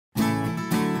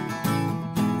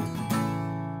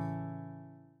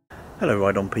Hello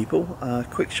Ride On people,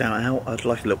 quick shout out. I'd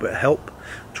like a little bit of help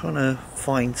trying to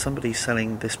find somebody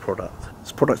selling this product.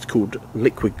 This product's called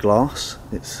Liquid Glass.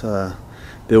 It's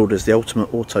billed as the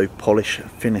ultimate auto polish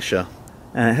finisher,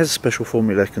 and it has a special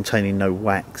formula containing no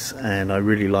wax, and I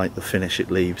really like the finish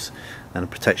it leaves and the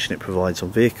protection it provides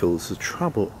on vehicles. The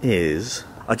trouble is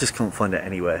I just can't find it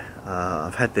anywhere.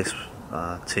 I've had this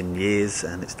tin years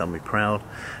and it's done me proud,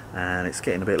 and it's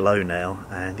getting a bit low now,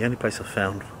 and the only place I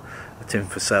found a tin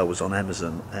for sale was on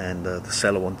Amazon, and the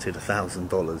seller wanted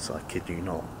 $1,000, I kid you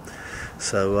not.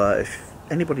 So if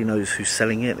anybody knows who's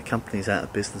selling it, the company's out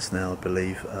of business now I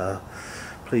believe,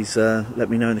 please let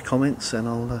me know in the comments and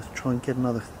I'll try and get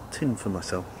another tin for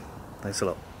myself. Thanks a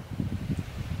lot.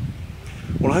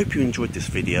 Well, I hope you enjoyed this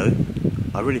video.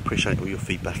 I really appreciate all your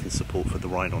feedback and support for the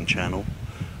Ride On channel.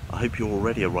 I hope you're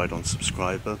already a Ride On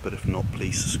subscriber, but if not,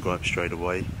 please subscribe straight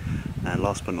away. And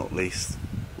last but not least,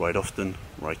 ride often,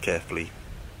 ride carefully,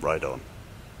 ride on.